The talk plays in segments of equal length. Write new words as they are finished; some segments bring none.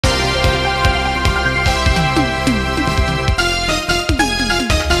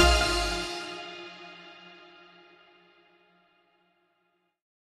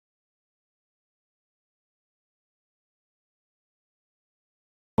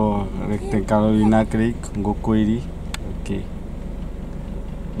Oh, richting naar kreek, Gokoiri. Oké.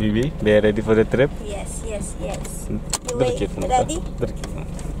 Bibi, ben je ready for the trip? Yes. Druk je van Ready? Druk je van.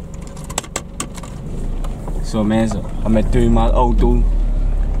 Zo mensen, we gaan met 2 maal auto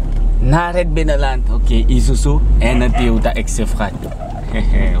naar het binnenland. Oké, Isuzu en een Toyota XF gaat. We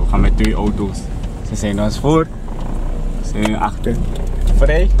gaan met 2 auto's. Ze zijn ons voor. Ze zijn achter.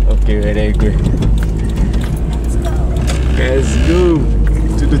 Vrij? Oké, we rijden goed. Let's go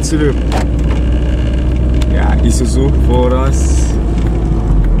to the trip. Ja, Isuzu voor ons.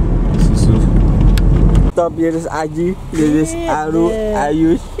 Isuzu. Stop, hier is Aji. Dit is Aru,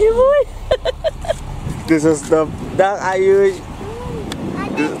 Ayush. Dit is stop. Dag Ayush.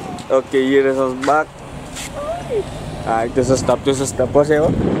 Oké, hier is ons bak. Dit is een stap. Wat zeg je?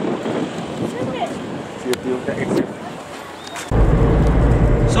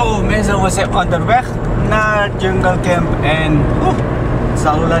 Zo mensen, we zijn onderweg naar Jungle Camp en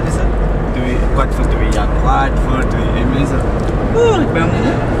zo laat is het? Kwart voor 2, ja, kwart voor 2 en mensen. Ik ben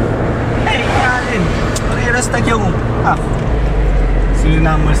moe. Hey Karin, reden een stukje om.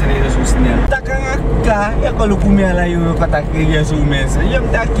 Surinamers reden zo snel. Takangaka, ya kalau kumela yung katakaya zo mensen.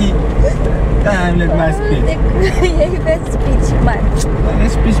 Yung taki. Kan let my speech. Jij bent speechman.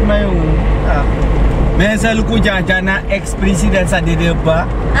 Speech man yung. Mensen luku jajan na ex-president sa Didepa.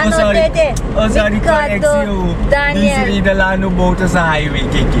 Ano dede? Oh sorry, correction. Daniel. Die serie Delano boten sa highway,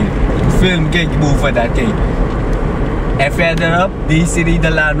 kijk hier. Film, kijk boven dat, kijk. En verderop, die serie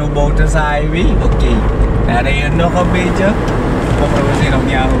Delano boten sa highway. Oké. Dan rij je nog een beetje. Of we zijn nog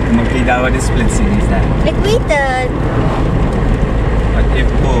niet aan op, maar kijk daar waar de splitsing is daar. Ik weet het. Wat if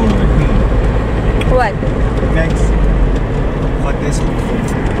good. Wat? Next. Wat is goed?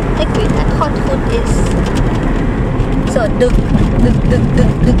 Ik weet dat God goed is. Zo, duk.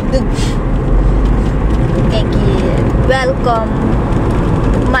 Kijk hier. Welkom.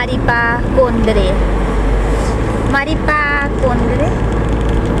 Maripa Kondre. Maripa Kondre.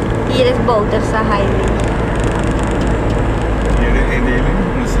 Hier is Bouterse Highway. Hier is een deel.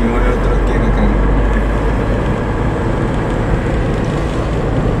 Misschien moet je terugkeren kan.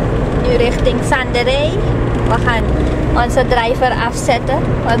 Nu richting Sanderij. We gaan onze driver afzetten,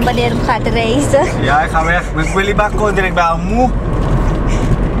 want wanneer hij gaat reizen. Ja, ik ga weg. Ik wil liever Kondre, ik ben al moe.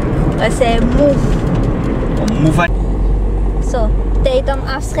 We zijn moe. Moe van. Zo, tijd om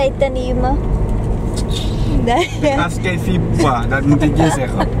afscheid te nemen. Afscheid via, dat moet ik je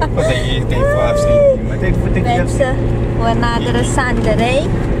zeggen. Wat denk je tijd voor afscheid nemen? Mensen, we naderen Sanderij.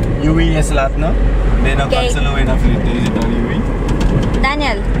 Yui is laat, no? Ben je nog zo in Afrika, dan Yui?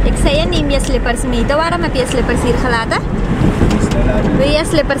 Daniel, ik zei je neem je slippers mee. Waarom heb je slippers hier gelaten? Wil je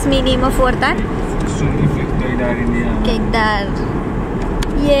slippers meenemen voortaan? Zo'n vliegtuig daar in die aan. Kijk daar.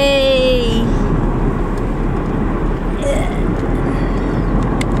 Yay!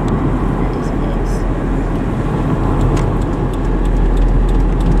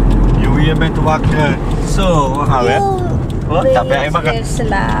 Yui, je bent wakker. Zo, we gaan weg. Wat? Ze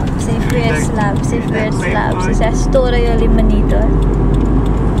heeft weer slaap. Ze zegt, storen jullie me niet hoor.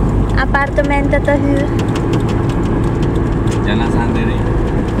 Appartementen te huur. Ja, naar Sanderij.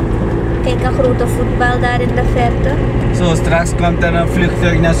 Kijk, een grote voetbal daar in de verte. Zo, straks komt er een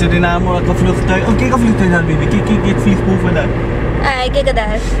vliegtuig naar Suriname. Welke vliegtuig? Oh, kijk een vliegtuig daar, baby. Kijk, het vliegt boven daar. Kijk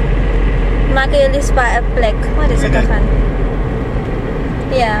daar. Maken jullie plek. Waar is het gaan?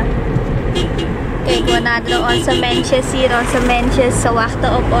 Ja. Kijk, we naderen onze mensjes hier, onze mensjes, ze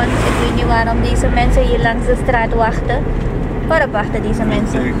wachten op ons. Ik weet niet waarom deze mensen hier langs de straat wachten. Waarop wachten deze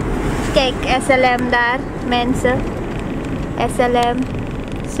mensen? Kijk, SLM daar, mensen. SLM,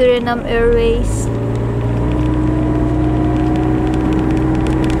 Suriname Airways.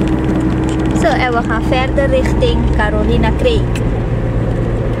 Zo, en we gaan verder richting Carolina Kreek.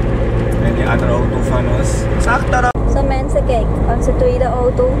 En die andere auto van ons is achterop. Zo mensen, kijk, onze tweede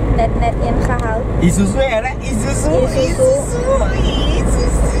auto, net ingehaald. Isuzu, hè? Isuzu.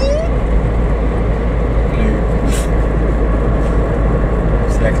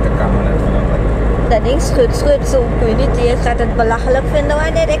 Slechte camera vanaf. Dat ding schudt zo. Ik weet niet, je gaat het belachelijk vinden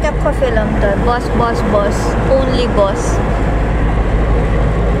wanneer ik heb gefilmd. Bos. Only bos.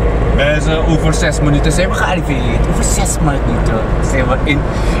 Mensen, over 6 minuten zijn we gearriveerd. Over 6 minuten zijn we in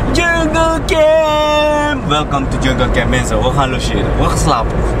Jungle Camp. Welkom to Jungle Camp mensen. We gaan logeren. We gaan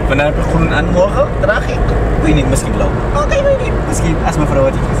slapen. Vandaag heb ik groen aan. Morgen draag ik. Weet niet, misschien blauw. Oké, weet niet. Misschien als mijn vrouw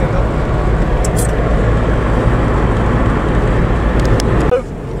wat ik gezegd had.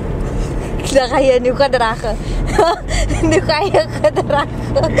 Dan ga je nu gedragen. Nu ga je gedragen.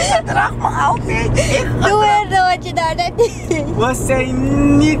 Ik draag me altijd. Doe weer wat je daar net deed. We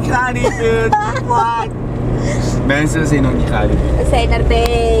zijn niet gearriveerd. Wat? Mensen zijn nog niet gearriveerd. We zijn er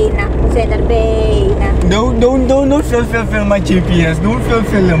bijna. We zijn er bijna. Don't film my GPS. Don't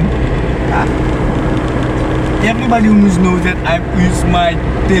film. Ah. Everybody must know that I use my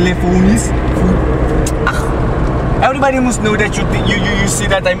telephone. Everybody must know that you see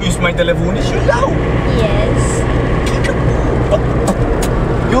that I use my telephone. You know. Yes.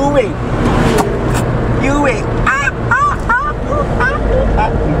 You wait. You wait.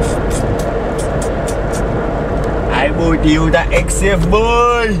 Hij wordt hier dat XF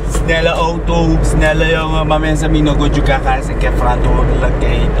boy. Snelle auto, snelle jongen. Maar mensen moeten nog goed gaan. Ik heb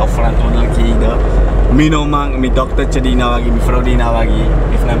verantwoordelijkheid of verantwoordelijkheden. Mino man, mijn doktertje die nou mijn vrouw die nou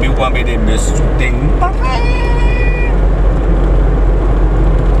if na mi kwam bij de bus shooting.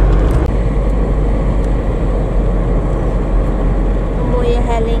 Mooie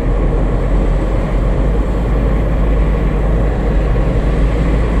helling.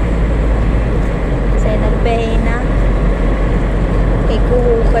 We zijn er bijna. Kijk hoe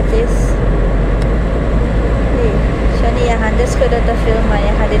hoog het is. Nee, als je niet je handen schudden te filmen,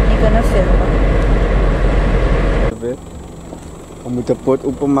 je gaat dit niet kunnen filmen. We moeten de pot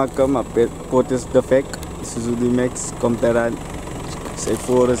openmaken, maar de pot is defect. Suzuki Max komt eraan. Zij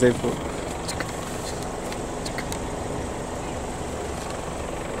voor.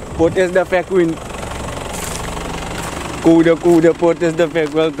 Pot is defect, Win. Code, pot is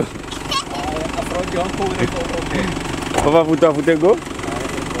defect, welkom. Papa, voeten go.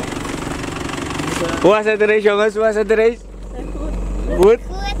 Hoe was het de race, jongens? Hoe was het de race? Goed?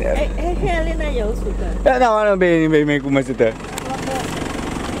 Hij gaat alleen naar jou zoeken. Ja, nou, waarom ben je niet mee komen zitten?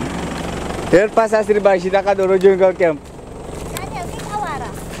 Heel pas als er bij je, dan gaat door het jungle camp. Daniel, kijk awara.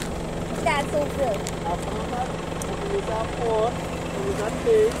 Daar zoveel.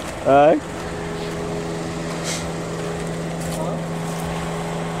 Hoi.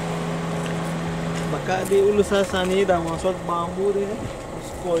 Maka di ulusan sani dah masuk bambu ni,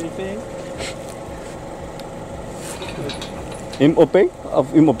 skoi peng. Im open of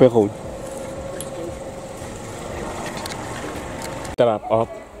im open gewoon? Trap op.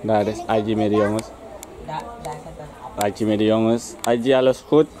 Daar is Aji met de jongens. Aji met de jongens. Aji, alles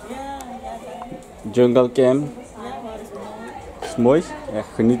goed? Jungle camp. Is mooi. Echt,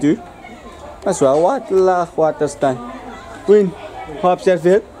 geniet u. Maar is wel wat laag waterstand. Queen, hoe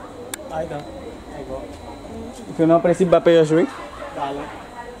observeert? Aida, Ik vind nou precies bij je swing.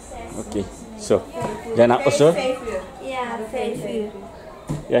 Oké, zo. Daarna Osor. Ja, 5 uur.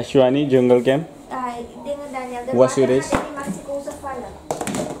 Ja, Shwani, jungle camp. Ik denk dat Daniel de Was uw race? gaat in Mexico vallen.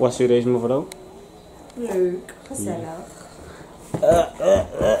 Was uw race, mevrouw? Leuk, gezellig.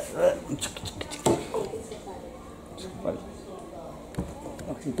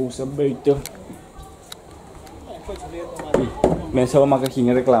 Ik doe ze buiten. Mensen maken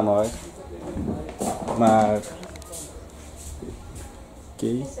geen reclame hoor. Maar...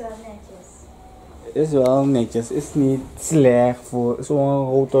 Oké. Is wel netjes. Is niet slecht voor zo'n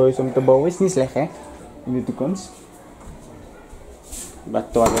groot huis om te bouwen. Is niet slecht hè. In de toekomst. Maar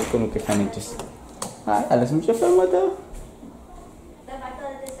toch kan ook even netjes. Alles moet je filmen toch?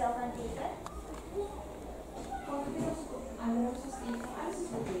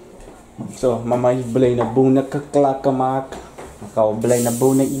 Zo, mama heeft blij naar bonen klaargemaakt. Dan gaan we blij naar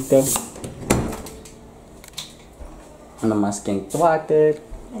bonen eten. En mama schenkt water.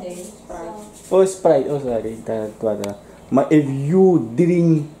 Nee, Sprite. Oh, Sprite. Oh, sorry. Dat water. Maar if you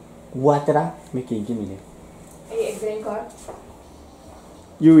drink water, make it give me that. Hey, ik drink hoor.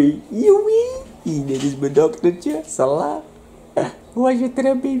 Joey. Dit is mijn doktertje. Salah. Hoe was je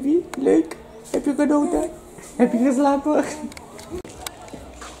trip, baby? Leuk. Heb je genoten? Heb je geslapen?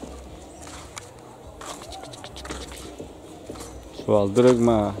 Het is wel druk,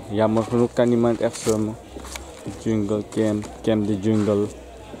 maar jammer genoeg kan niemand echt zwemmen. Jungle camp de jungle.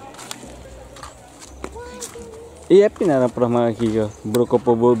 Heb je naar een programma gekeken?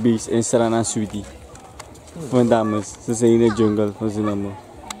 Brokopobo Beach en Sarana Sweetie. Van dames, ze zijn in de jungle van zijn naam.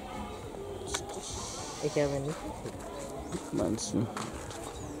 Ik heb het niet. Mensen.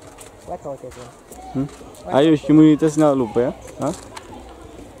 Wat houdt het dan? Ayos, je moet niet te snel lopen, hè? Huh?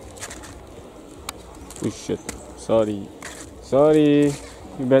 Oh shit, sorry.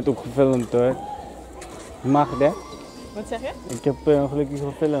 Je bent ook gefilmd hoor. Mag het, hè? Wat zeg je? Ik heb gelukkig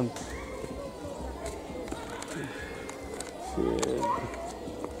gefilmd. Shit.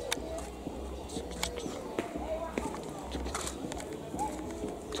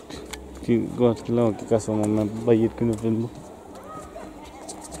 God, lang ik kan zomaar met bij hier kunnen filmen.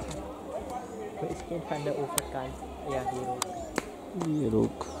 Misschien van de overkant. Ja, hier ook. Hier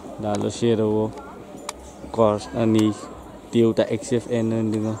ook. Daar logeren we. Kors en die Toyota XF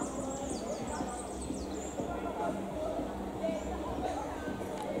en dingen.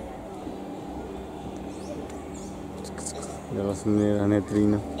 Dat was meneer aan het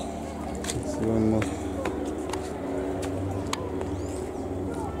trainen. Zwemmen.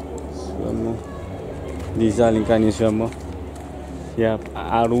 Zwemmen. Die Zaling kan niet zwemmen. Ja,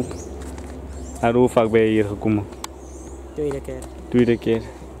 Aru. Aru, vaak ben je hier gekomen. Tweede keer.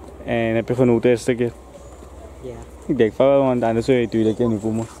 En heb je genoten de eerste keer? Ja. Ik denk van wel, want anders zou je tweede keer niet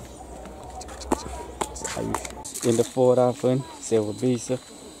komen. In de vooravond zijn we bezig.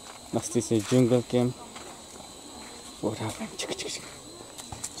 Nog steeds in jungle camp. Vooravond.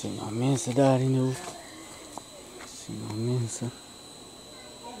 Er zijn nog mensen daar in de hoek. Er zijn nog mensen.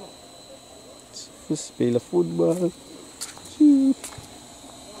 We spelen voetbal.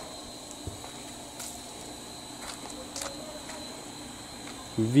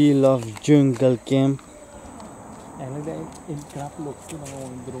 We love jungle camp. Eigenlijk in krap loopt je nog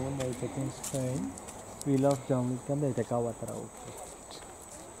een drone bij het in Spain. We love jungle camp bij het Kawatra ook.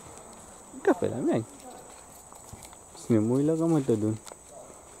 Kapel aan mij. Het is niet moeilijk om het te doen.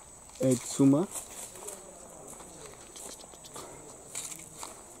 Uitzoomen.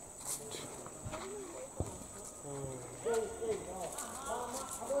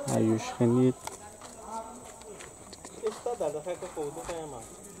 Ayush geniet. Is dat daar? Dan ga ik een foto van je maken.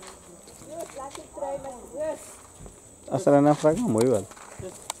 Als er een vraag is, mooi wel.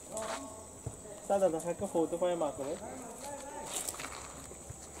 Staat daar, dan ga ik een foto van je maken. Hè?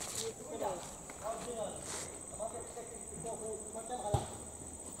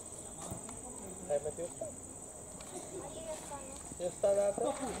 Ga je met je? Je staat daar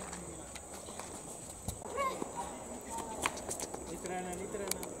toch? Niet rennen, niet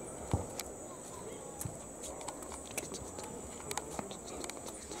rennen.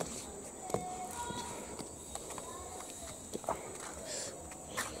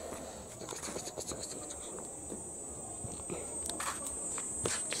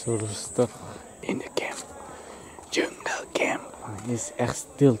 Zo rustig in de camp. Jungle camp. Het is echt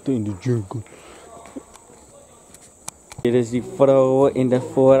stilte in de jungle. Hier is die vrouw in de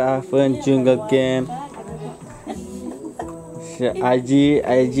vooravond jungle camp.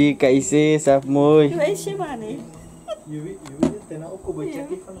 Aji, kaise, sap mooi. Je weet je maar niet. Je weet het en ook op een check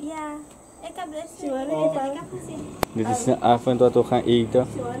van. Ja, ik heb dus ik heb gezien. Dit is de avond wat we gaan eten.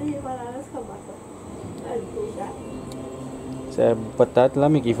 Ze hebben patat, laat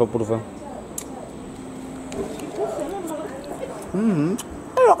me even proeven.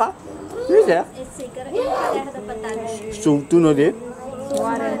 Lekker. Dit is echt. Is zeker een de patat. Zo, toen nog dit.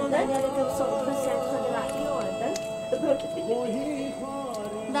 Water. Ik heb zo gezet voor de water.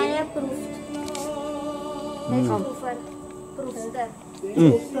 Dan je proeft. Deze proeven. Proefster.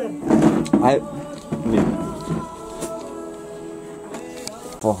 Nee.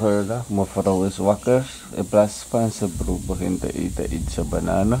 Volgende dag, mevrouw is wakker. In plaats van ze brood begint te eten, eet ze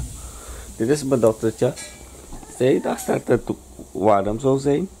bananen. Dit is mijn dochtertje. Zij dacht dat het warm zou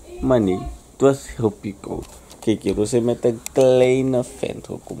zijn, maar nee, het was heel pico. Kijk hier, we zijn met een kleine vent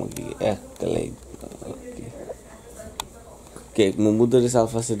gekomen hier, echt klein. Okay. Kijk, mijn moeder is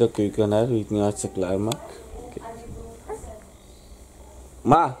alvast in de keuken naar, weet niet wat ze klaar maakt. Okay.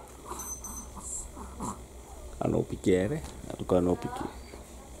 Ma! Kan op hè? Kan op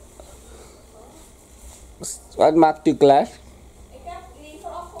Wat maakt u klaar? Ik heb liever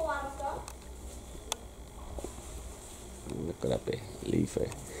opgewarmd, toch? Lekker hè, liever.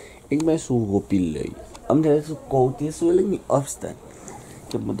 Ik ben zo hoppie. Omdat het zo koud is, wil ik niet opstaan.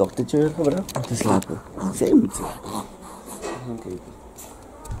 Ik heb mijn dochtertje weer gebracht om te slapen. Zij moet slapen. Kijk,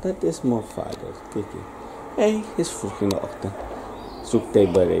 dat is mijn vader. Kijk, hij is vroeg in de ochtend. Zoekt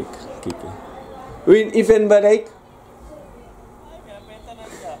hij bereik. Kijk, Win, even bereik.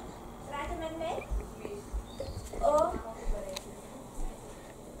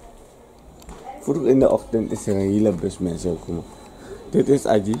 Vroeg in de ochtend is er een hele bus mensen gekomen. Dit is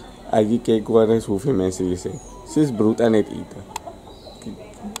Aji. Aji, kijk waar is hoeveel mensen hier zijn. Ze is brood aan het eten.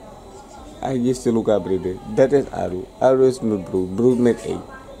 Aji is de Luca brede. Dat is Aru. Aru is met brood. Brood met ei.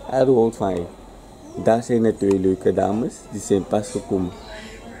 Aru houdt van ei. Daar zijn er twee leuke dames. Die zijn pas gekomen.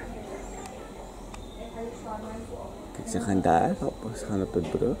 Kijk, ze gaan daar op. Ze gaan op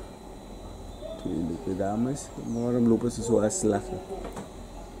het brug. Twee leuke dames. Maar waarom lopen ze zo als slagen?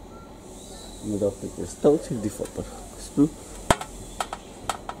 Mijn dochtertje stout zich die fopper. Spoel.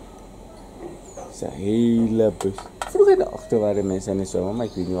 Het is een hele bus. Vroeg in de ochtend waren mensen aan het zwemmen, maar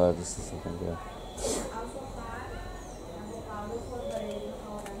ik weet niet waar het is.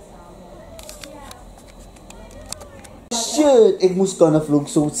 Shit, ik moest kan een vloek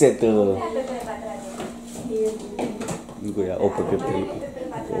zo zetten. Ik ga open peper.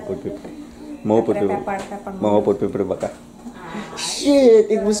 Mau open peper bakar. Shit,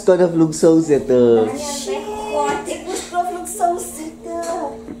 ik moest kan een vloek zo zetten. God, ik moest knoflook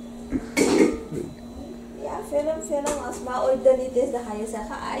film, als ma ooit er niet is, dan ga je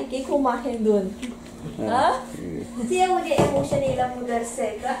zeggen, ah, kijk hoe mag je doen. Huh? Zie je hoe die emotionele moeder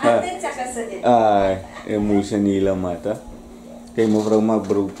zit? Altijd zeggen ze dit. Ah, emotionele mata. Kijk mevrouw maakt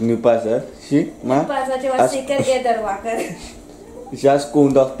brood. Nu pas hè? Zie? Maar? Pas, want je was zeker eerder wakker. Is jouw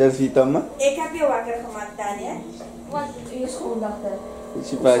schoondochter ziet hem? Ik heb je wakker gemaakt, Tanja. Wat je schoondochter?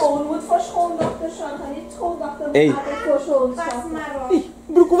 Pas. Schoon moet voor schoondochter zorgen, niet schoondochter moet altijd voor schoon zorgen. Pas maar op.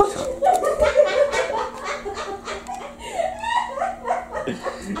 Broek wat?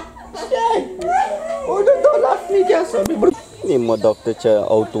 Oh, dat laat niet ja, sabi broek. Nee, maar doktertje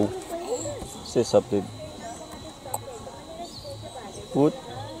auto. Ze sap dit. Goed.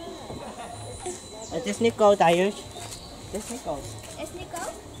 Het is niet koud, Ayush. Het is niet koud. Is niet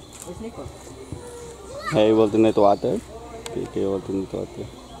koud? Het is niet koud. Hij wilde net water. Kijk, hij wilde niet water.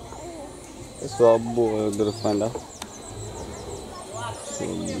 Het is wel boven er vandaag.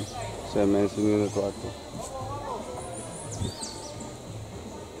 Zijn mensen nu in het water.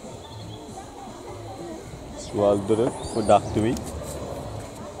 Het is wel druk voor dag 2.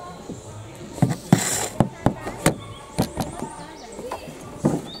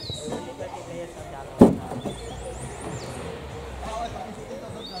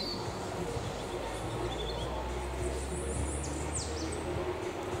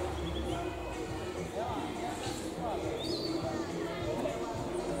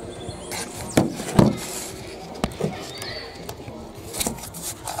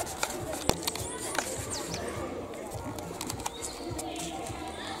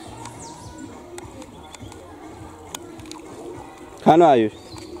 Ga nou, Ayush.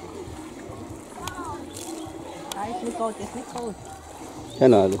 Hij is niet koud, het is niet koud. Ga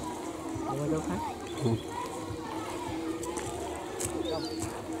nou, Ayush. Wil je ook gaan?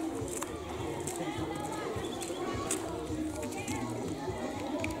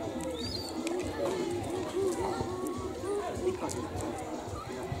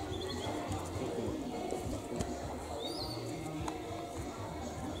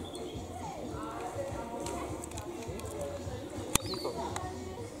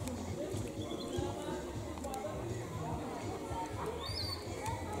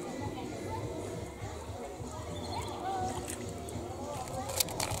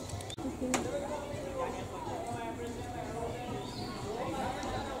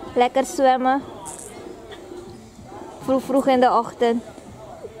 Lekker zwemmen. Vroeg in de ochtend.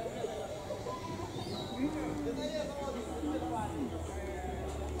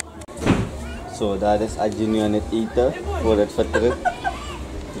 Zo, daar is Adje nu aan het eten voor het vertrek.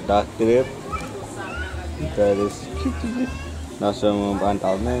 De dagtrip. Daar is. Nou zwemmen we een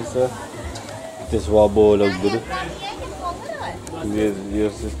aantal mensen. Het is wel behoorlijk druk.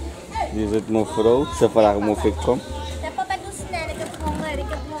 Hier zit mevrouw. Ze vraagt me of ik kom. Ja, papa, doe snel. Ik heb honger. Ik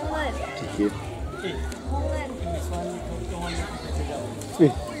heb honger. Hier. Honger.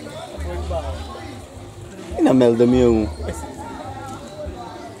 Ina melden me jongen.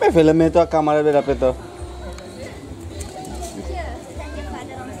 Bij filmen met de camera weer op het. Tje, send je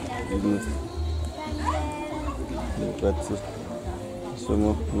vader om snel te doen. Wat is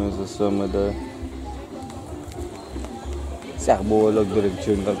sommige mensen zwemmen daar. Zeg behoorlijk druk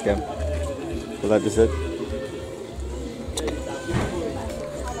jungle camp. Wat is het?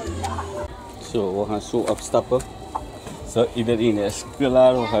 Zo, we gaan zo opstappen. Zo, iedereen is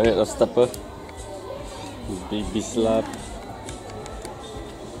klaar, we gaan weer opstappen. Baby slaap.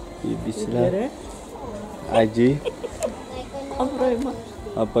 Baby slaap. Aji.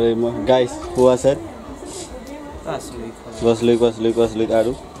 Apa guys, hoe was het? Was leuk,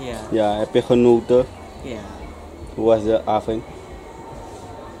 Aru? Ja. Ja, heb je genoten? Ja. Hoe was de avond?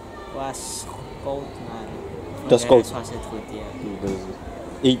 Was koud, maar Het was koud. was het goed, ja.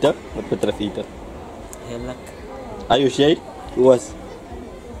 Eten, wat betreft eten. Heerlijk. Ayush, jij? Hoe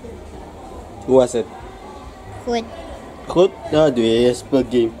was het? Goed. Goed? Ja, doe je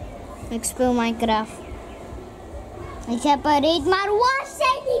speelgame. Ik speel Minecraft. Ik heb een reet, maar waar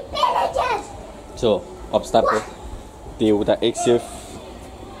zijn die pilletjes? Zo, opstappen. Theo dat ik chef.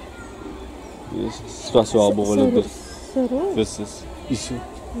 Dus het was wel behoorlijk druk. Versus Isu.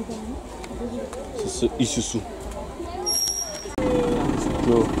 Isuzu.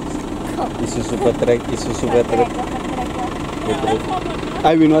 Zo. Isuzu vertrek.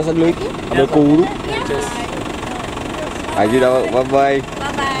 Ayun, was het leuk? Ada kouru? Aji, bye bye. Bye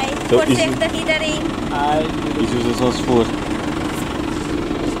bye. Zo, Voorzichtig iedereen. Isuzu is ons voor.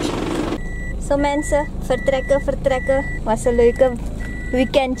 Zo mensen, vertrekken. Was een leuke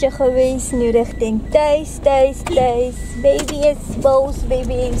weekendje geweest. Nu richting thuis. Baby is boos,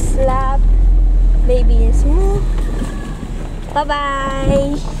 baby in slaap. Baby is moe. Bye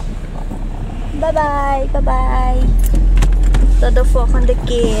bye. Bye bye, bye bye. Tot de volgende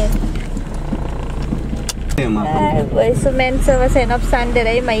keer. Deze mensen, we zijn op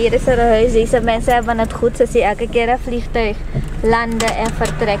Zanderij, maar hier is er een huis. Deze mensen hebben het goed. Ze zien elke keer een vliegtuig landen en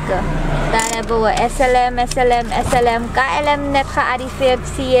vertrekken. Daar hebben we SLM, KLM net gearriveerd,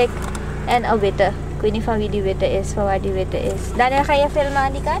 zie ik. En een witte. Ik weet niet van wie die witte is, van waar die witte is. Daniel, ga je filmen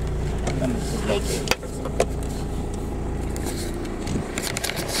aan die kant? Kijk.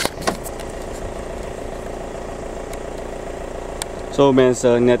 Zo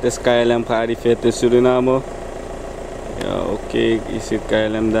mensen, net is KLM gearriveerd in Suriname. Ja, oké, je ziet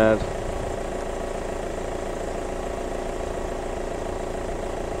KLM daar.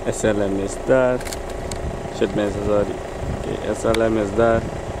 SLM is daar. Shit mensen, sorry. Oké, SLM is daar.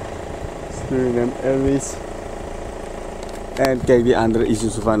 Suriname Airways. En kijk, die andere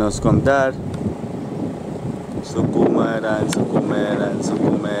Isuzu van ons komt daar. Ze komen eraan, ze komen eraan, ze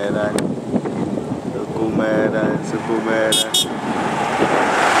komen eraan. Ze komen eraan, ze komen eraan.